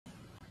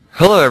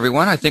Hello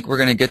everyone, I think we're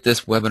going to get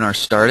this webinar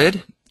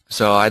started.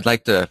 So I'd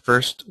like to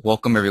first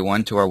welcome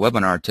everyone to our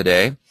webinar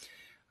today.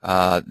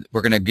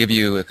 We're going to give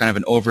you a kind of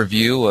an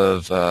overview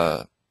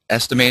of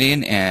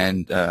estimating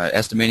and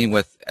estimating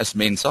with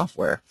estimating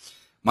software.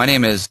 My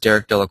name is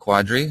Derek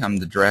Delaquadri. I'm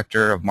the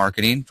Director of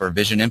Marketing for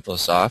Vision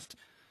InfoSoft,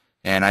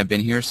 and I've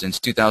been here since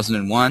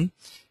 2001.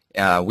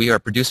 We are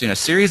producing a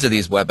series of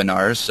these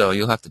webinars, so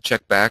you'll have to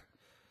check back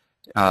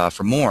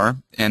for more,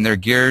 and they're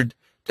geared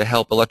to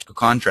help electrical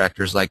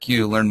contractors like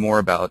you learn more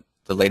about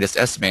the latest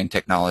estimating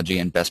technology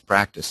and best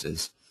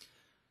practices.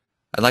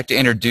 I'd like to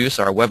introduce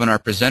our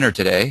webinar presenter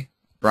today,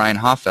 Brian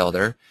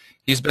Hoffelder.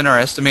 He's been our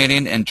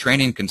estimating and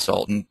training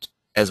consultant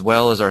as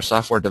well as our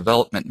software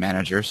development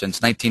manager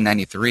since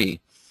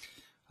 1993.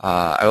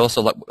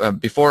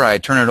 Before I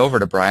turn it over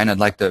to Brian, I'd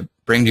like to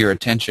bring to your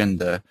attention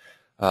the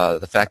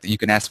fact that you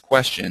can ask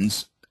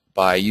questions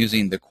by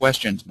using the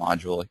questions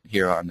module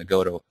here on the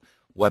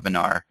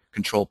GoToWebinar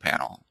control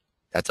panel.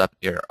 That's up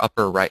your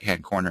upper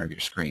right-hand corner of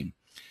your screen.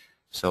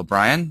 So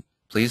Brian,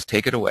 please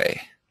take it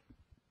away.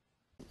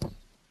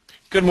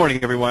 Good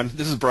morning, everyone.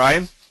 This is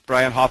Brian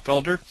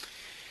Hoffelder.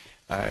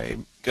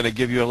 I'm going to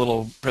give you a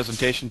little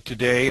presentation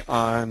today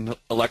on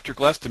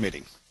electrical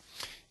estimating.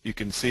 You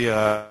can see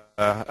an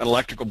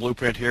electrical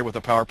blueprint here with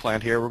a power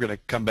plant here. We're going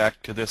to come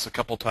back to this a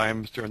couple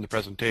times during the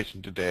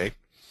presentation today.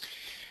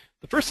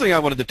 The first thing I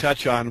wanted to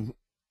touch on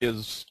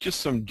is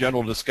just some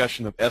general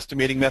discussion of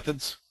estimating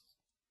methods.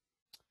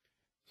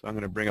 So I'm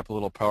going to bring up a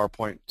little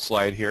PowerPoint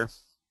slide here.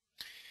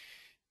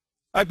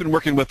 I've been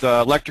working with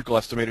electrical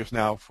estimators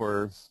now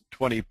for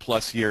 20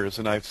 plus years,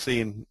 and I've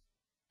seen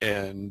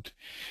and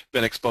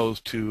been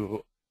exposed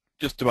to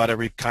just about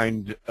every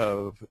kind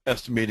of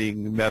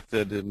estimating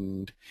method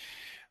and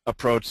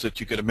approach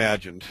that you could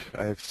imagine.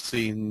 I've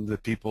seen the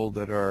people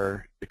that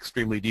are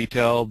extremely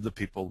detailed, the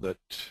people that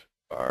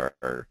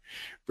are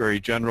very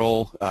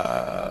general,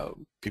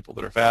 people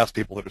that are fast,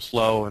 people that are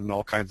slow, and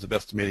all kinds of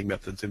estimating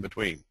methods in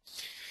between.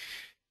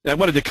 I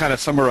wanted to kind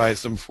of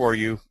summarize them for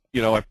you.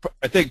 You know,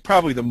 I think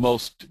probably the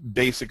most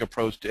basic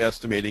approach to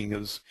estimating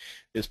is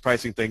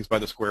pricing things by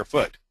the square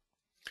foot.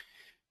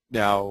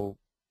 Now,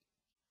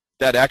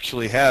 that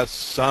actually has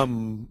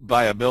some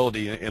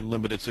viability in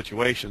limited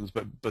situations,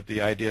 but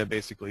the idea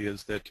basically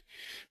is that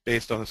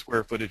based on the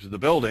square footage of the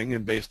building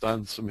and based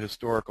on some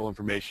historical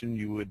information,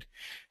 you would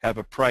have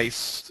a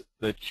price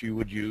that you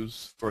would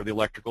use for the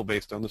electrical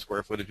based on the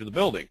square footage of the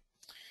building.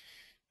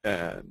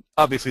 And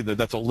obviously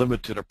that's a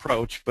limited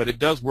approach, but it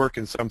does work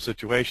in some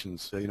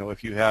situations. You know,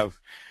 if you have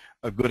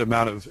a good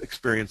amount of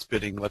experience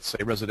bidding, let's say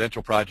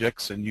residential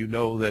projects, and you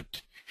know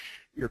that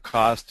your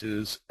cost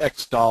is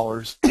X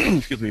dollars,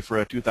 excuse me, for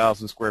a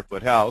 2,000 square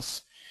foot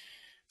house,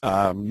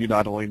 you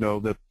not only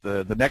know that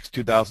the next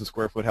 2,000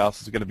 square foot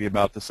house is going to be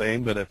about the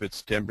same, but if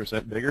it's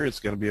 10% bigger, it's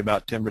going to be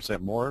about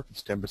 10% more. If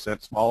it's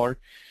 10% smaller,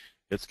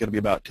 it's going to be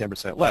about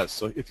 10% less.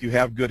 So if you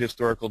have good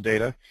historical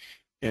data,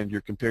 and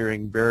you're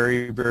comparing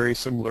very, very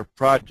similar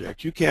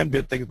projects, you can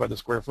bid things by the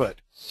square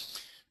foot.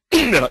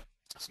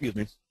 Excuse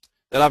me.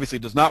 That obviously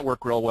does not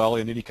work real well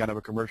in any kind of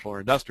a commercial or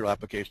industrial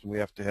application. We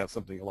have to have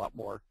something a lot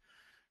more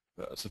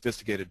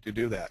sophisticated to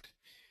do that.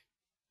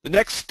 The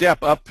next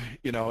step up,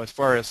 you know, as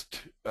far as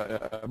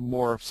a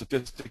more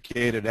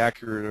sophisticated,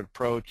 accurate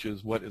approach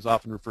is what is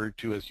often referred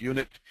to as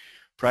unit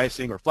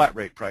pricing or flat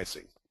rate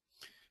pricing.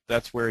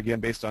 That's where, again,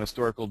 based on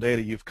historical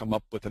data, you've come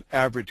up with an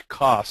average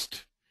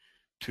cost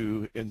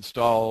to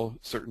install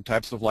certain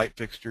types of light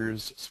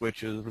fixtures,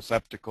 switches,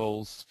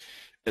 receptacles,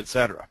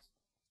 etc.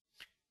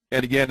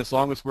 And again, as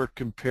long as we're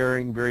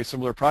comparing very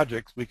similar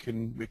projects, we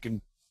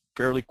can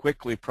fairly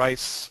quickly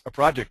price a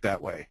project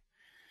that way.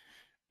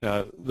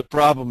 The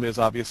problem is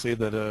obviously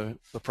that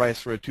the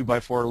price for a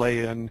 2x4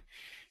 lay-in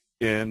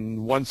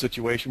in one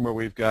situation where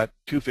we've got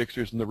 2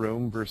 fixtures in the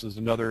room versus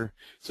another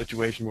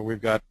situation where we've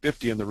got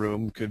 50 in the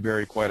room could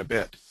vary quite a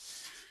bit.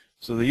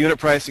 So the unit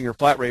pricing or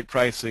flat rate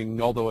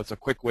pricing, although it's a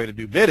quick way to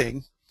do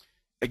bidding,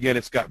 again,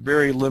 it's got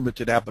very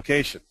limited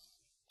application.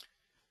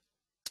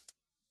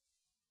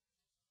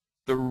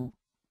 The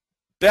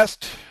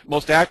best,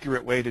 most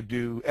accurate way to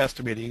do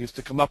estimating is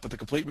to come up with a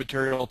complete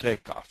material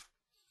takeoff.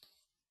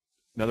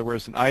 In other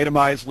words, an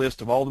itemized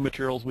list of all the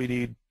materials we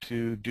need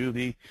to do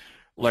the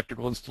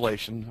electrical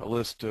installation, a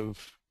list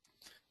of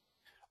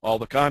all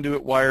the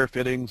conduit, wire,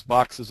 fittings,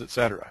 boxes,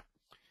 etc.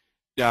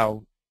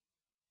 Now,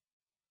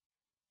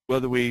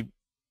 whether we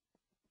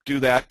do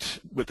that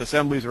with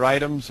assemblies or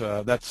items,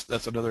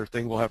 that's another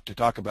thing we'll have to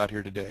talk about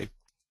here today.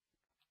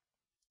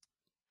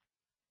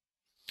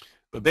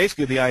 But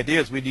basically the idea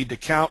is we need to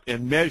count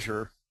and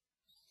measure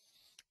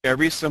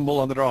every symbol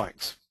on the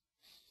drawings.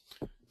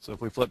 So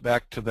if we flip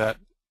back to that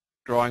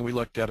drawing we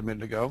looked at a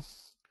minute ago,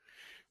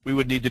 we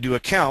would need to do a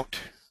count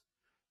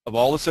of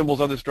all the symbols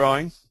on this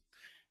drawing,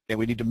 and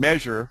we need to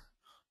measure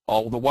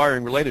all the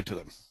wiring related to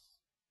them.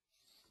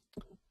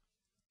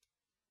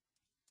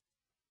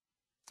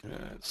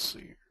 Let's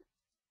see.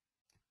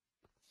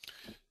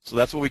 So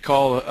that's what we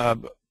call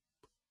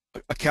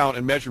a count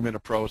and measurement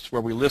approach,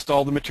 where we list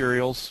all the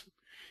materials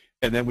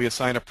and then we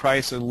assign a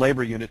price and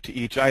labor unit to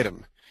each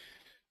item.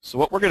 So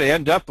what we're going to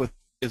end up with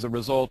is a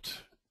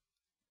result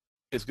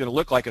is going to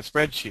look like a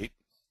spreadsheet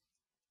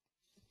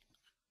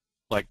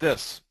like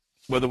this.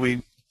 Whether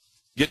we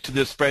get to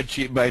this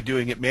spreadsheet by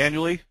doing it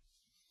manually,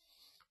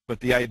 but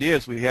the idea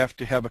is we have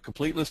to have a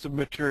complete list of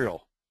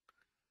material.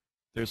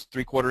 There's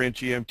 3/4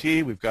 inch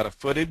EMT, we've got a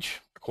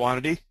footage, a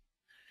quantity,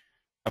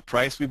 a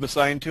price we've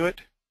assigned to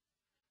it,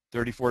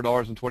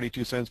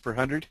 $34.22 per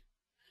hundred.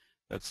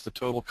 That's the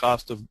total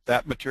cost of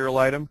that material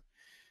item,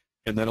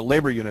 and then a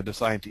labor unit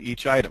assigned to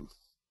each item.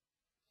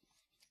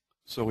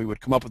 So we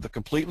would come up with a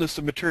complete list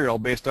of material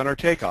based on our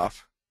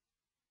takeoff,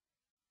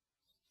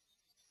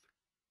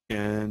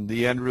 and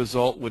the end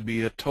result would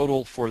be a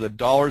total for the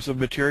dollars of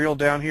material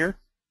down here,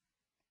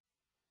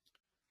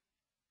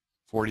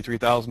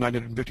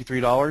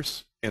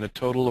 $43,953, and a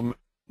total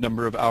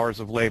number of hours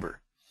of labor,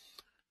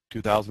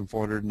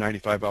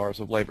 2,495 hours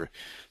of labor.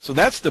 So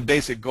that's the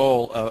basic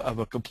goal of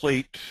a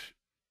complete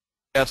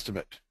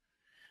estimate.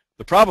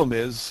 The problem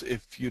is,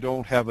 if you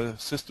don't have a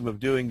system of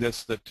doing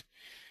this that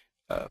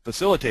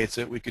facilitates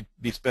it, we could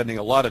be spending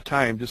a lot of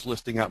time just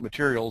listing out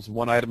materials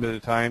one item at a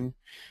time.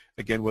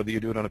 Again, whether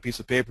you do it on a piece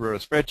of paper or a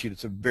spreadsheet,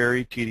 it's a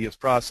very tedious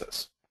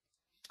process.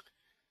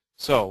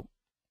 So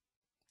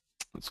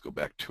let's go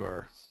back to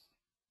our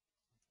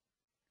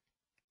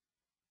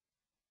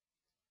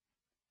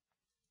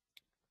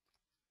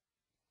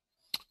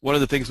one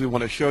of the things we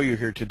want to show you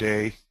here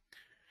today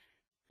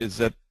is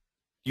that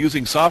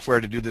using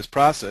software to do this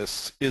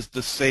process is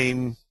the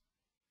same,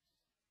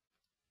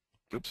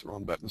 oops,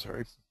 wrong button,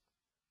 sorry,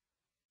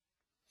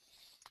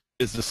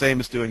 is the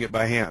same as doing it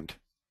by hand.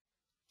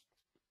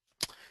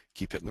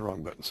 Keep hitting the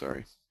wrong button,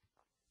 sorry.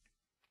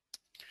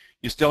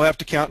 You still have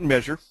to count and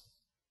measure.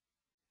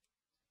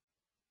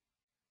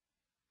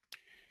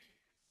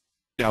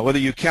 Now, whether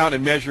you count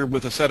and measure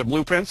with a set of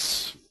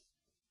blueprints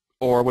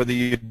or whether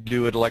you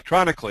do it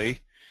electronically,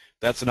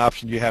 that's an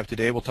option you have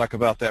today. We'll talk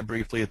about that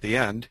briefly at the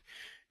end.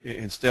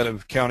 Instead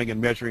of counting and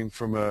measuring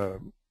from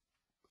an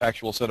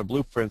actual set of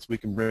blueprints, we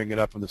can bring it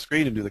up on the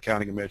screen and do the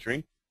counting and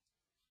measuring.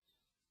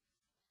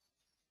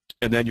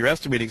 And then your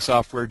estimating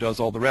software does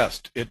all the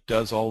rest. It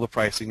does all the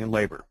pricing and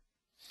labor.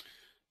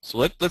 So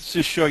let's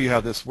just show you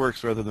how this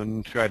works rather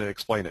than try to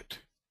explain it.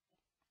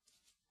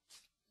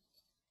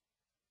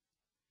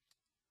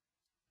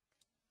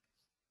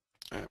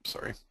 I'm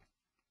sorry.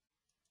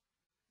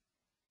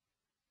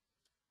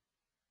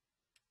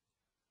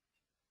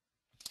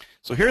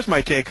 So here's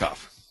my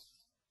takeoff.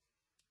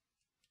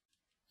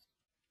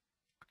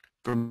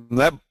 From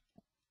that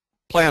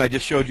plan I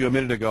just showed you a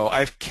minute ago,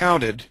 I've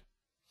counted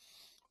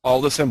all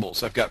the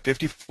symbols. I've got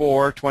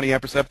 54 20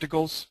 amp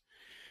receptacles,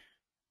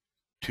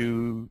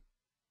 2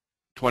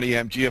 20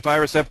 amp GFI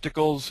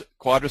receptacles,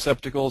 quad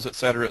receptacles,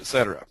 etc.,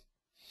 etc.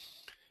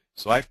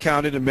 So I've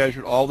counted and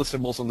measured all the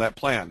symbols on that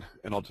plan,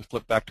 and I'll just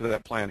flip back to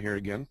that plan here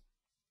again.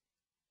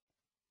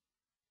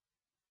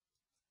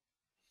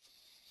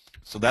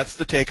 So that's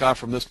the takeoff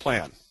from this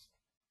plan.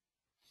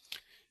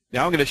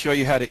 Now I'm going to show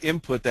you how to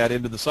input that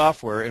into the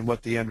software and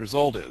what the end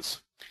result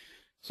is.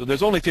 So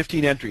there's only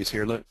 15 entries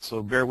here,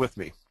 so bear with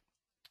me.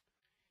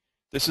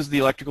 This is the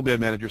Electrical Bid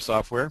Manager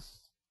software.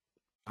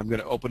 I'm going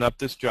to open up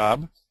this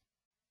job.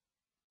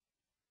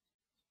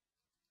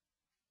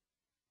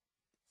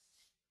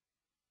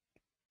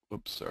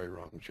 Oops, sorry,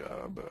 wrong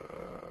job.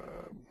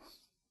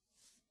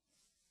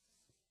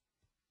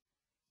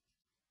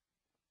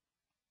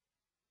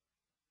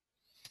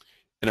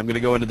 And I'm going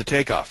to go into the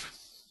takeoff.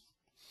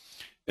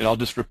 And I'll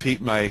just repeat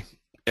my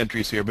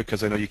entries here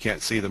because I know you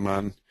can't see them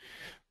on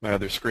my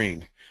other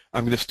screen.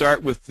 I'm going to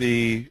start with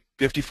the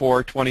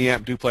 54 20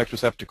 amp duplex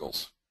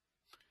receptacles.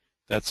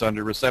 That's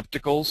under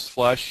receptacles,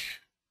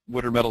 flush,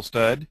 wood or metal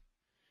stud,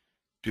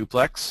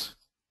 duplex,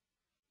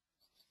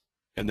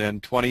 and then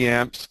 20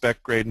 amp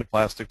spec grade in a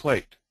plastic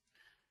plate.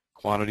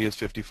 Quantity is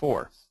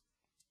 54.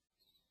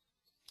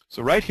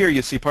 So right here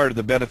you see part of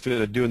the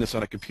benefit of doing this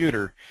on a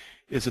computer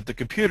is that the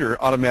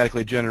computer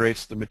automatically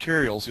generates the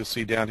materials you'll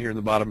see down here in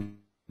the bottom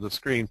of the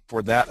screen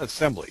for that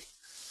assembly,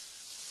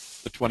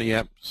 the 20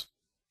 amp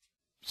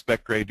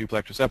spec grade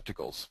duplex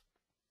receptacles.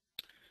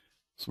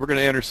 So we're going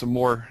to enter some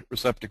more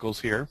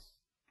receptacles here.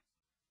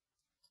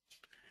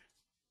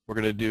 We're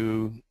going to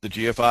do the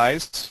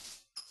GFIs,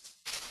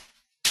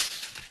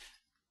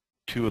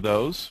 2 of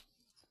those.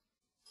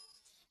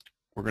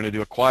 We're going to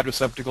do a quad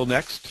receptacle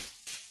next,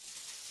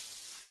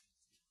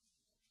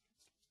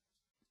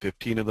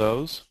 15 of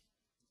those.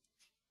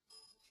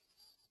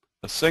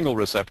 A single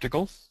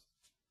receptacle,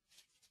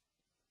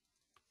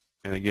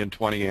 and again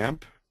 20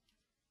 amp,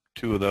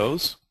 2 of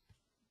those.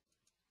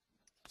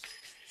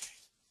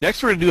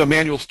 Next we're going to do a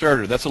manual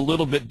starter. That's a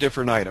little bit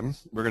different item.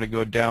 We're going to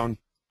go down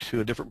to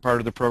a different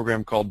part of the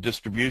program called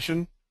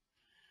distribution,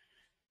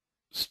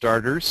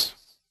 starters.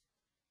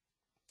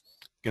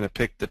 Going to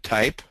pick the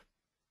type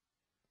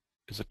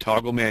is a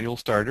toggle manual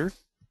starter.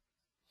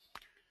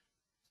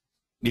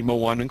 NEMO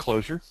 1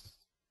 enclosure.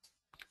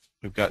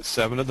 We've got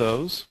 7 of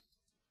those.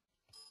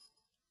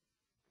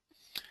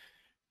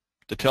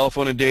 The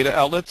telephone and data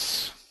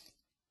outlets,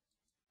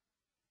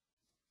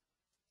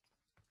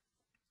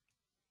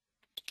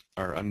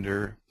 are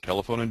under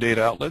telephone and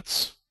data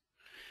outlets.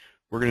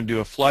 We're going to do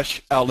a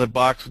flush outlet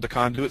box with the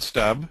conduit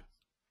stub,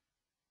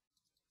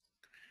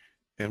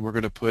 and we're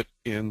going to put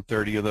in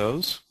 30 of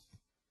those.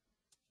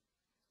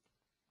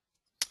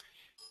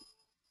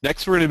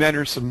 Next, we're going to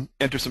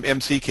enter some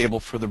MC cable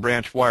for the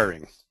branch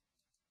wiring.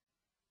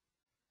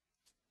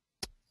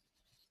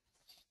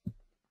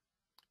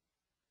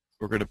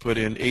 We're going to put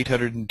in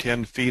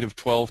 810 feet of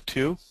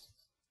 12-2,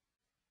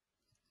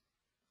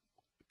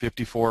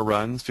 54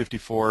 runs,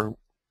 54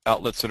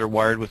 outlets that are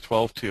wired with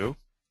 12-2.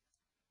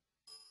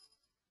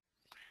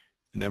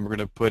 And then we're going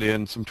to put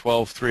in some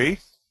 12-3,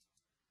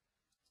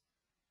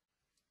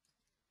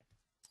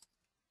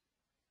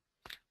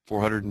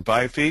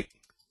 405 feet,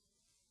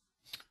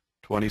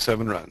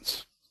 27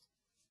 runs.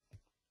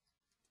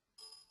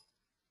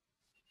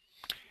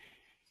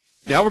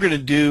 Now we're going to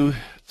do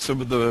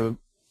some of the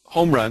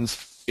home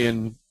runs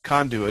in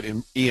conduit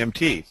in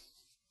EMT.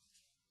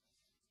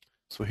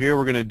 So here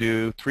we're going to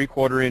do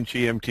 3/4 inch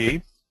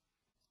EMT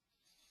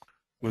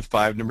with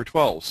 5 number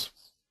 12s.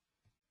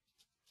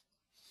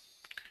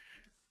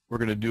 We're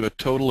going to do a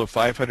total of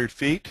 500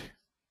 feet,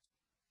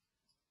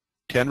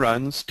 10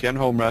 runs, 10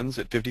 home runs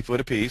at 50 foot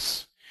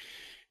apiece.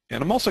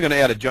 And I'm also going to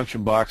add a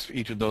junction box for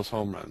each of those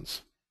home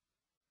runs.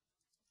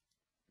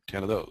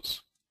 10 of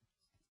those.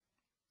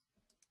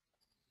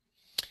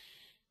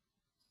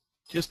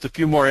 Just a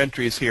few more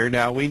entries here.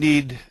 Now we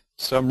need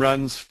some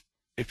runs.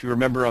 If you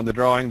remember on the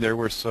drawing, there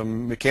were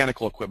some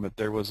mechanical equipment.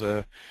 There was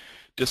a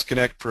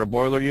disconnect for a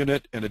boiler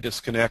unit and a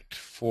disconnect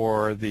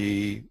for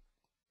the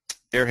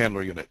air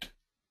handler unit.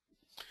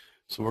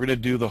 So we're going to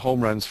do the home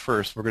runs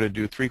first. We're going to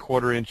do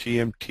 3/4 inch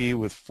EMT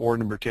with 4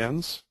 number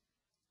 10s.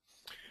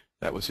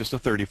 That was just a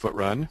 30-foot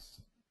run.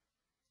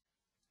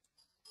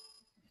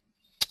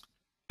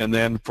 And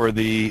then for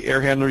the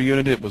air handler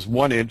unit, it was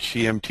 1 inch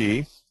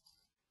EMT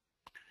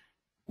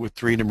with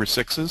 3 number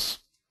 6s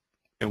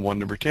and 1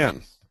 number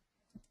 10.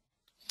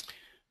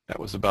 That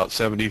was about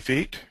 70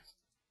 feet.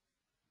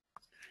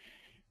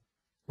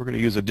 We're going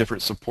to use a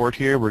different support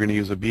here. We're going to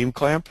use a beam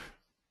clamp.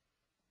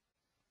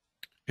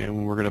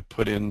 And we're going to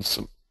put in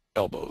some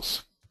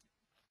elbows.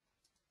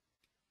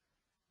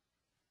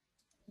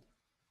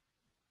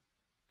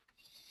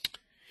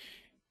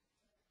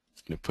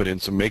 Going to put in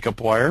some makeup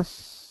wire.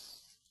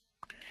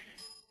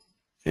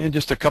 And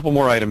just a couple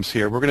more items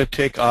here. We're going to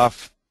take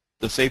off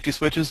the safety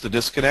switches, the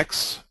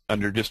disconnects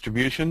under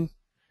distribution,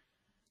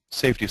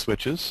 safety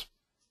switches.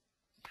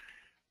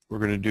 We're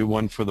going to do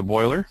one for the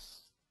boiler.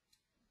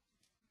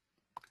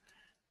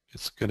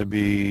 It's going to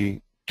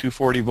be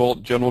 240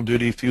 volt general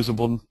duty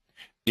fusible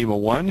NEMA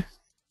 1,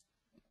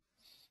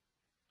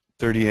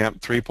 30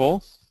 amp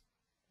 3-pole,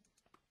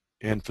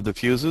 and for the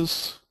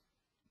fuses,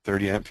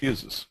 30 amp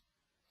fuses.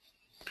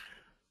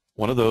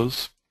 One of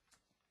those.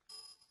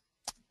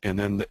 And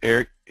then the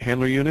air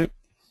handler unit,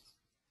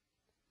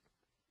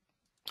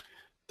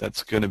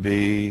 that's going to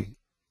be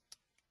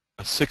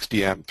a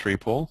 60 amp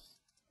 3-pole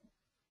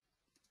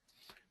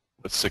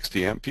with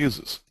 60 amp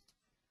fuses.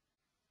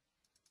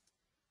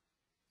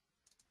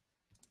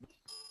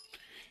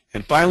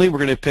 And finally, we're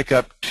going to pick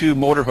up 2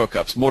 motor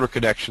hookups, motor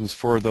connections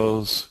for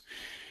those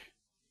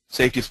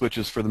safety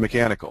switches for the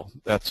mechanical.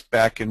 That's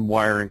back in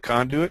wire and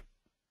conduit,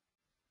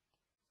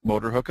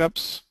 motor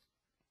hookups.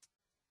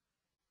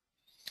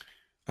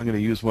 I'm going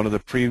to use one of the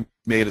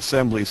pre-made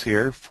assemblies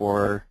here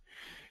for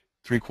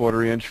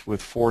 3/4 inch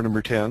with 4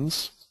 number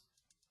 10s.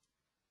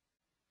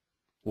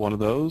 One of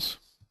those.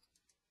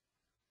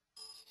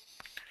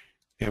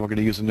 And we're going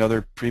to use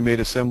another pre-made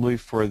assembly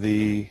for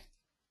the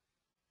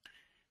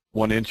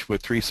 1 inch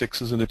with 3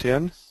 6s and a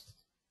 10.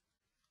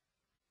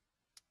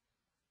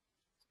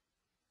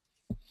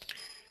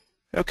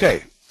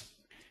 Okay,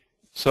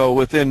 so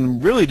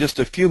within really just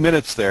a few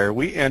minutes there,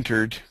 we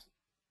entered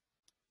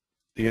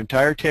the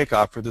entire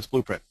takeoff for this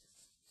blueprint.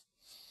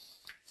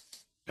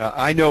 Now,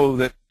 I know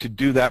that to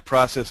do that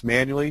process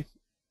manually,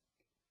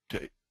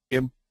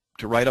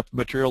 to write up a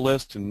material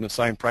list and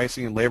assign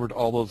pricing and labor to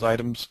all those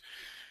items,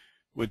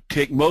 would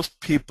take most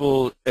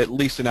people at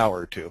least an hour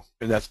or two,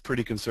 and that's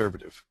pretty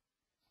conservative.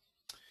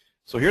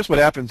 So here's what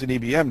happens in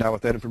EBM now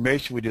with that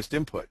information we just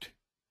input.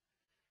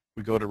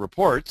 We go to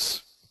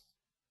Reports,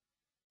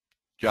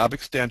 Job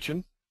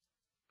Extension,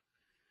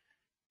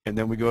 and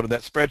then we go to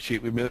that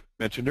spreadsheet we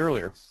mentioned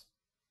earlier.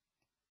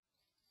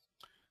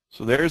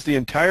 So there's the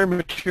entire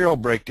material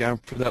breakdown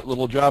for that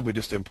little job we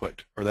just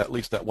input, or at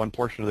least that one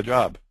portion of the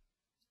job.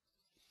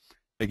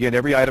 Again,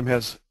 every item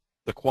has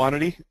the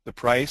quantity, the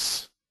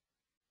price,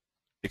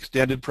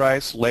 extended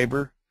price,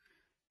 labor,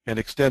 and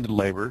extended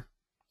labor.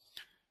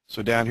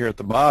 So down here at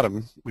the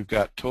bottom, we've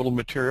got total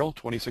material,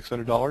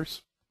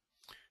 $2,600,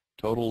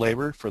 total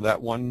labor for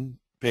that one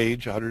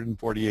page,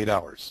 148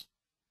 hours.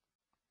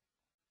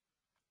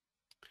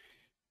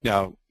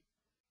 Now,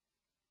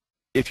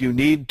 if you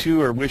need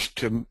to or wish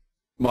to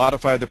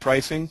modify the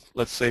pricing,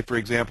 let's say, for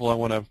example, I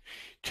want to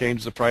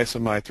change the price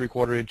of my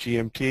 3/4 inch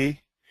EMT.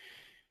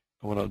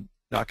 I want to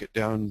knock it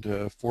down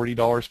to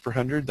 $40 per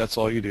 100. That's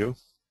all you do.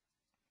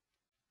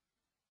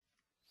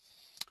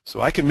 So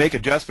I can make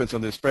adjustments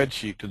on this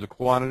spreadsheet to the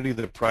quantity,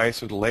 the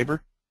price, or the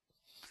labor,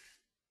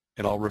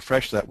 and I'll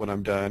refresh that when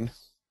I'm done.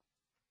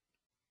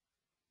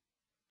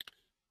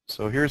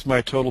 So here's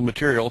my total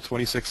material,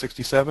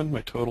 2667,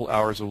 my total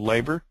hours of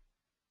labor.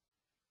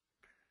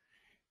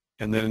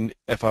 And then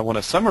if I want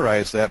to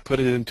summarize that, put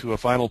it into a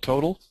final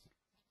total,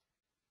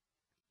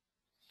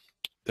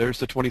 there's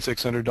the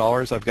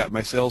 $2,600. I've got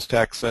my sales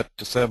tax set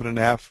to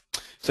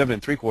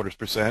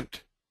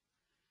 7.75%.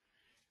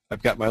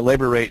 I've got my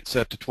labor rate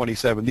set to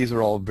 27. These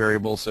are all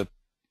variables that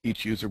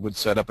each user would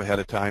set up ahead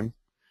of time.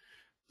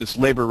 This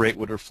labor rate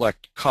would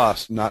reflect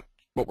cost, not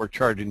what we're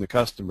charging the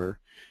customer,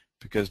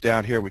 because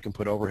down here we can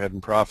put overhead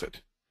and profit.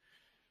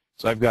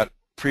 So I've got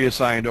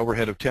pre-assigned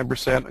overhead of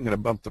 10%. I'm going to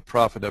bump the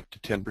profit up to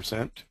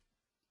 10%.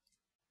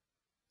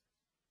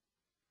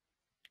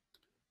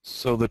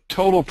 So the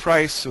total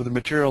price of the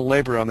material and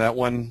labor on that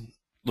one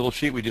little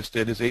sheet we just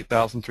did is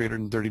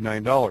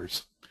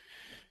 $8,339.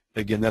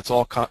 Again, that's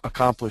all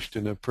accomplished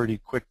in a pretty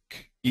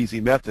quick,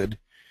 easy method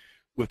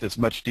with as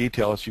much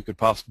detail as you could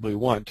possibly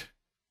want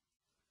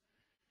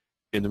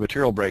in the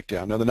material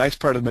breakdown. Now the nice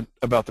part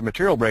about the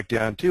material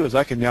breakdown too is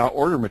I can now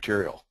order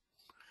material.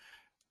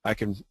 I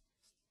can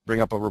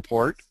bring up a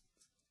report.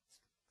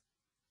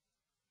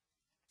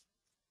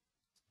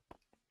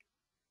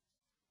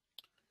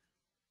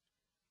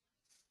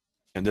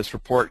 And this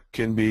report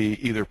can be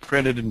either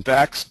printed and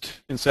faxed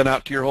and sent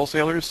out to your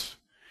wholesalers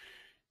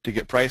to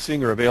get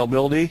pricing or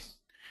availability.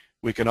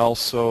 We can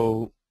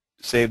also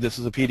save this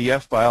as a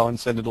PDF file and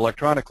send it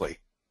electronically.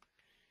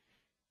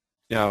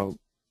 Now,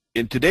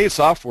 in today's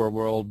software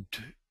world,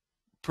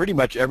 pretty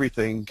much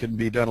everything can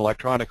be done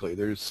electronically.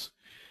 There's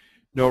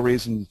no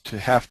reason to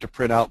have to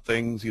print out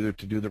things, either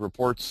to do the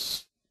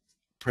reports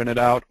printed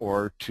out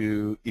or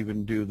to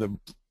even do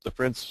the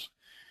prints,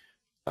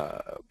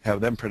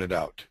 have them printed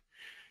out.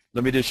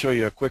 Let me just show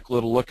you a quick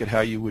little look at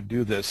how you would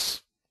do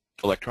this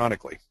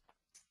electronically.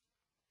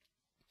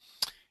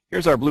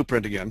 Here's our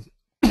blueprint again.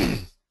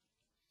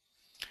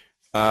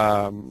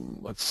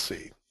 Let's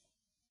see.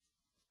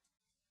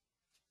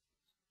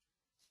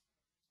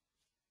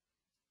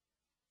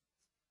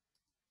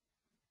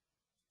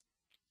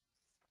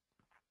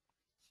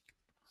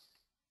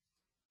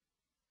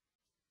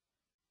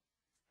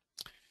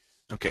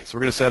 Okay, so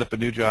we're going to set up a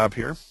new job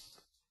here.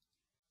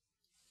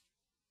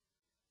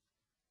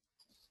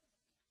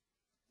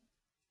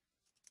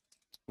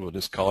 We'll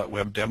just call it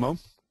Web Demo.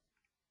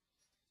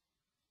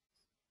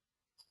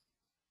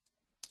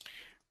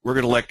 We're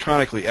going to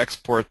electronically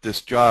export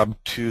this job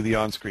to the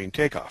on-screen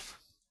takeoff.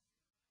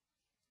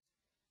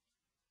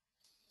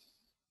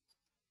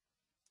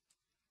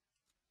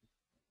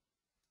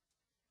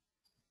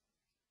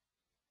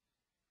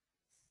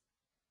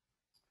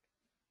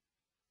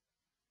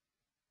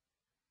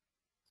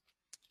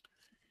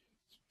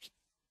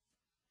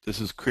 This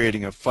is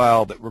creating a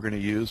file that we're going to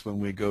use when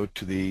we go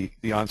to the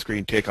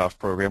on-screen takeoff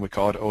program. We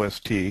call it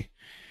OST,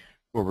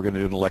 where we're going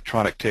to do an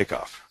electronic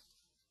takeoff.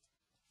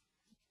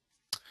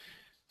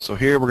 So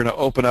here we're going to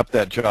open up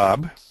that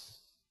job,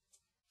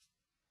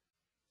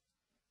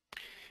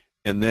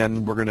 and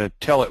then we're going to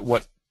tell it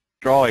what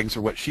drawings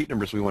or what sheet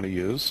numbers we want to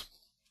use.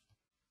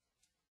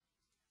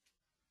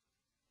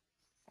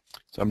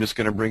 So I'm just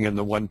going to bring in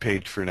the one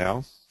page for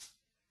now.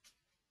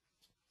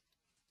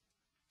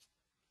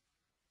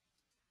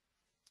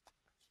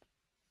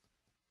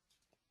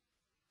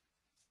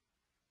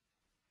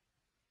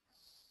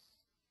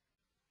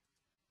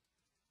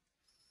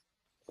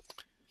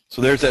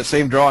 So there's that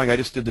same drawing I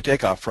just did the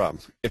takeoff from.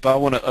 If I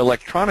want to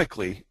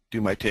electronically do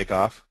my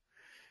takeoff,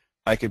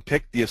 I can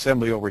pick the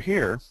assembly over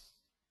here.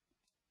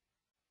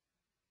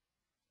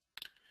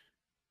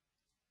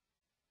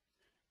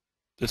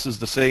 This is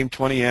the same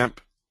 20 amp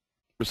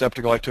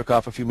receptacle I took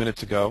off a few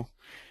minutes ago,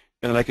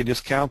 and then I can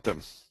just count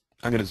them.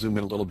 I'm going to zoom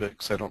in a little bit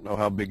because I don't know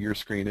how big your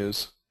screen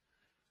is.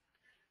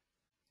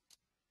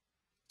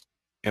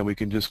 And we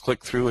can just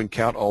click through and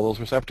count all those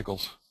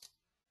receptacles.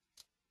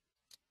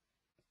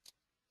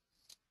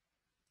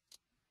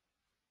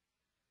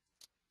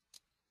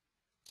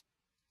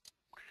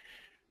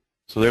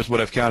 So there's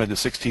what I've counted to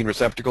 16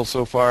 receptacles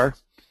so far.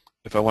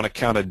 If I want to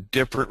count a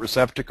different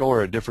receptacle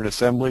or a different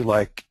assembly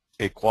like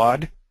a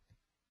quad,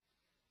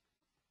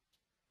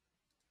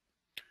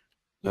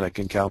 then I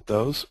can count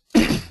those.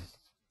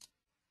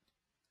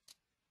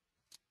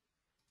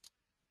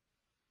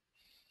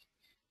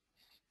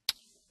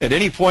 At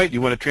any point you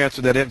want to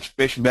transfer that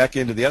information back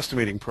into the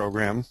estimating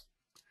program,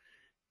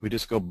 we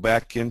just go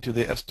back into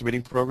the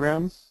estimating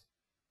program,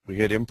 we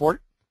hit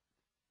import,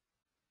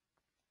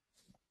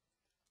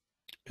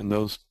 and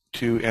those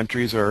two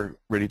entries are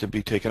ready to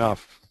be taken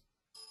off.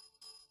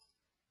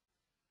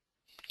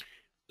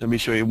 Let me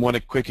show you one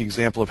quick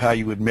example of how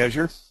you would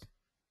measure.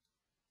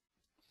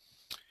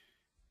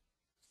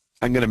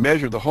 I'm going to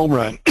measure the home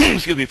run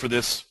excuse me, for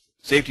this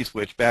safety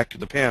switch back to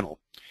the panel.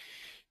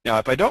 Now,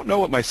 if I don't know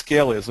what my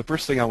scale is, the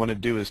first thing I want to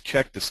do is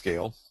check the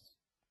scale.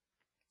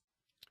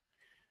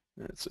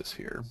 That's this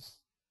here.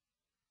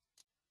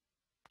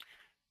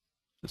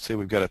 Let's say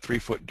we've got a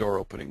 3-foot door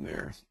opening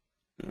there.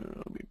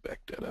 Let me back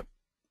that up.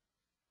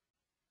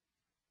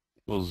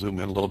 We'll zoom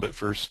in a little bit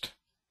first.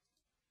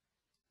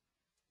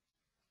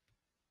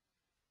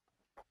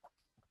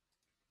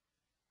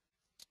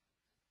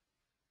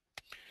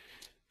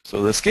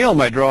 So the scale of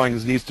my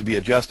drawings needs to be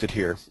adjusted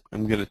here.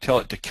 I'm going to tell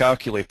it to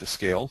calculate the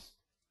scale.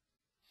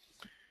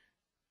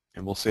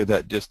 And we'll say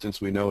that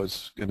distance we know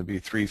is going to be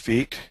 3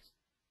 feet.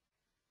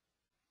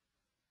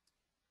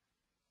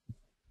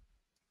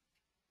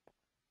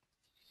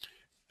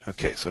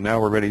 Okay, so now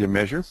we're ready to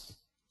measure.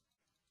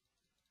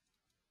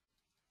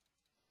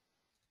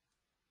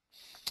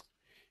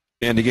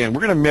 And again,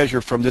 we're going to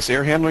measure from this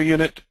air handler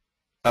unit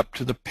up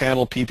to the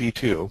panel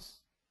PP2.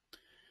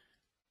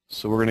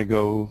 So we're going to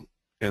go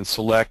and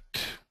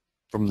select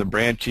from the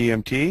branch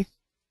EMT,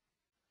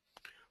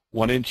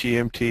 1-inch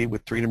EMT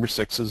with 3 number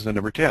 6s and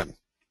number 10.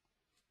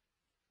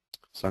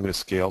 So I'm going to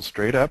scale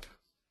straight up,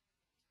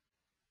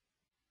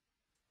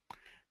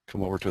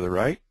 come over to the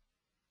right,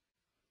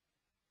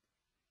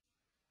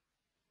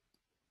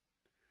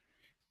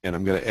 and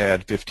I'm going to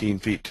add 15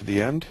 feet to the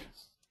end.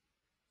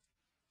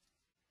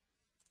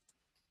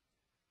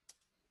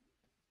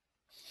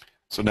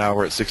 So now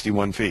we're at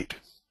 61 feet.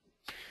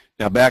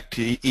 Now back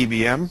to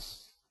EBM,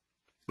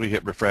 we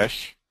hit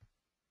refresh.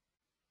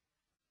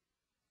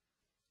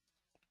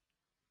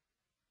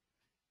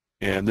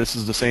 And this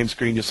is the same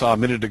screen you saw a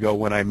minute ago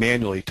when I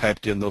manually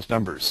typed in those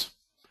numbers.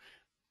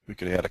 We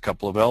can add a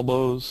couple of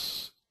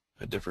elbows,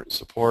 a different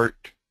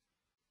support,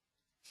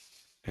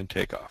 and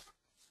takeoff.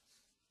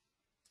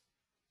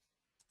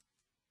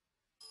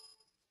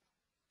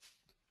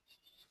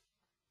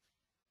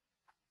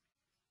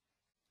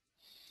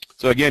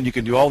 So again, you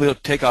can do all the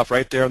takeoff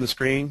right there on the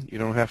screen. You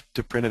don't have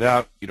to print it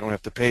out. You don't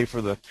have to pay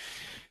for the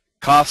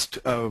cost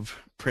of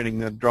printing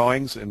the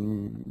drawings,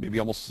 and maybe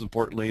almost as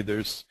importantly,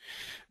 there's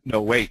no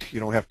wait.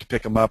 You don't have to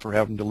pick them up or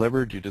have them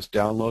delivered. You just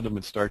download them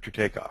and start your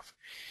takeoff.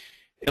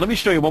 And let me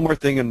show you one more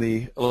thing in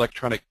the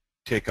electronic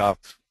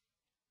takeoff.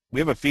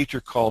 We have a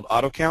feature called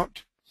auto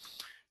count.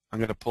 I'm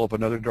going to pull up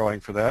another drawing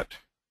for that.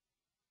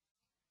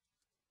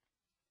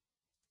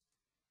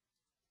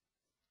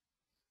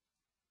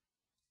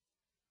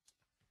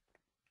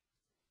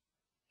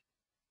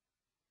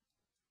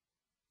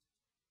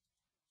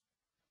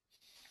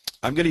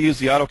 I'm going to use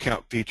the auto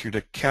count feature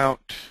to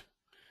count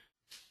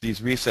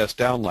these recessed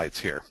downlights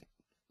here.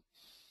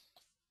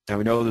 Now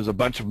we know there's a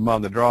bunch of them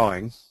on the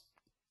drawing.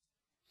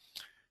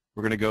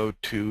 We're going to go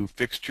to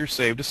Fixture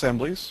Saved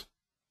Assemblies.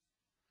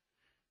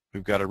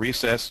 We've got a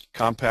recessed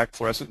compact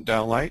fluorescent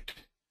downlight.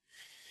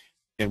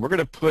 And we're going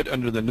to put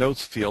under the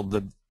notes field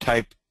the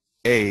type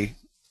A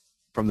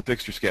from the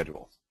fixture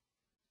schedule.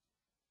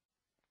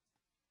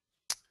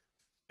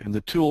 And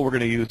the tool we're going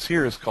to use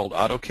here is called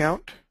auto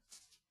count.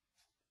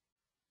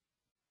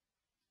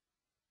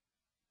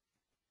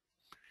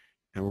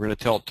 And we're going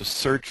to tell it to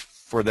search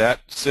for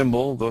that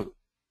symbol,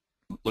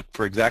 look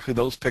for exactly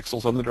those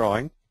pixels on the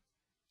drawing.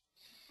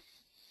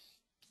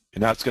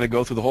 And now it's going to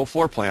go through the whole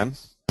floor plan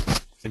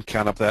and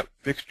count up that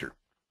fixture.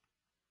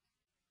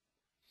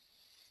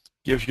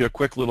 Gives you a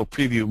quick little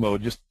preview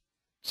mode just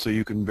so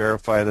you can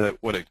verify that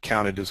what it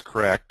counted is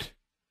correct.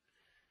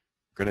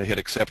 We're going to hit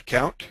Accept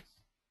Count.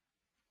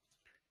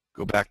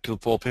 Go back to the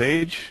full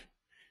page,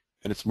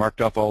 and it's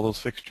marked off all those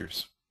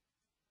fixtures.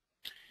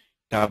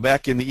 Now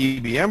back in the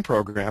EBM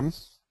program,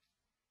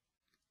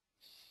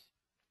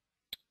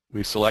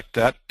 we select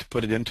that to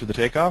put it into the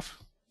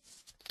takeoff.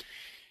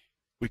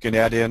 We can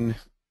add in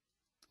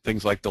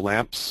things like the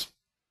lamps.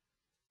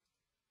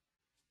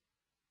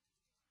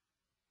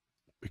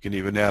 We can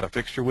even add a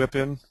fixture whip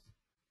in.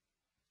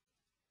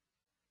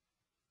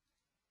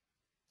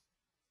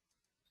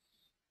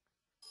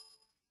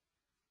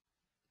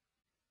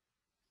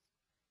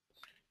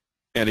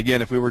 And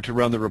again, if we were to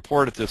run the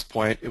report at this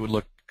point, it would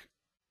look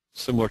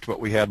similar to what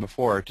we had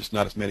before, just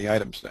not as many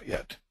items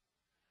yet.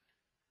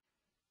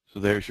 So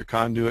there's your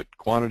conduit,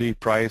 quantity,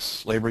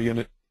 price, labor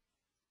unit,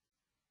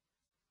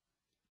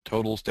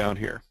 totals down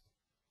here.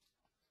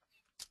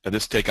 Now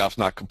this takeoff's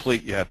not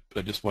complete yet, but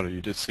I just wanted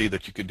you to see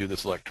that you could do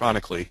this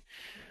electronically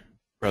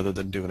rather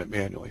than doing it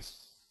manually.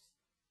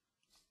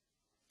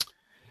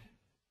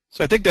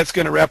 So I think that's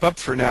going to wrap up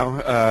for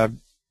now.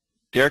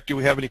 Derek, do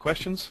we have any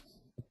questions?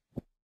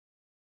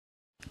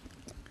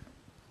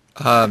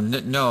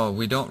 No,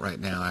 we don't right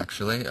now,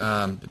 actually.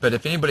 But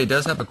if anybody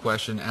does have a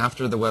question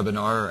after the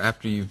webinar or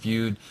after you've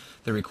viewed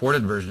the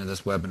recorded version of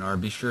this webinar,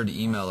 be sure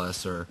to email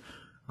us or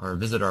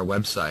visit our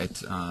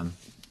website.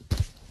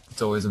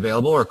 It's always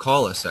available, or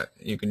call us.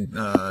 You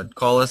can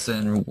call us,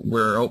 and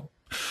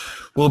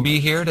we'll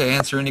be here to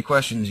answer any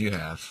questions you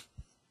have.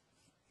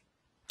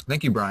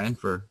 Thank you, Brian,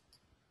 for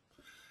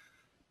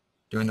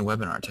doing the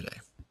webinar today.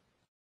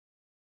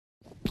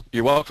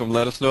 You're welcome.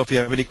 Let us know if you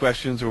have any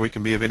questions or we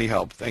can be of any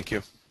help. Thank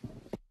you.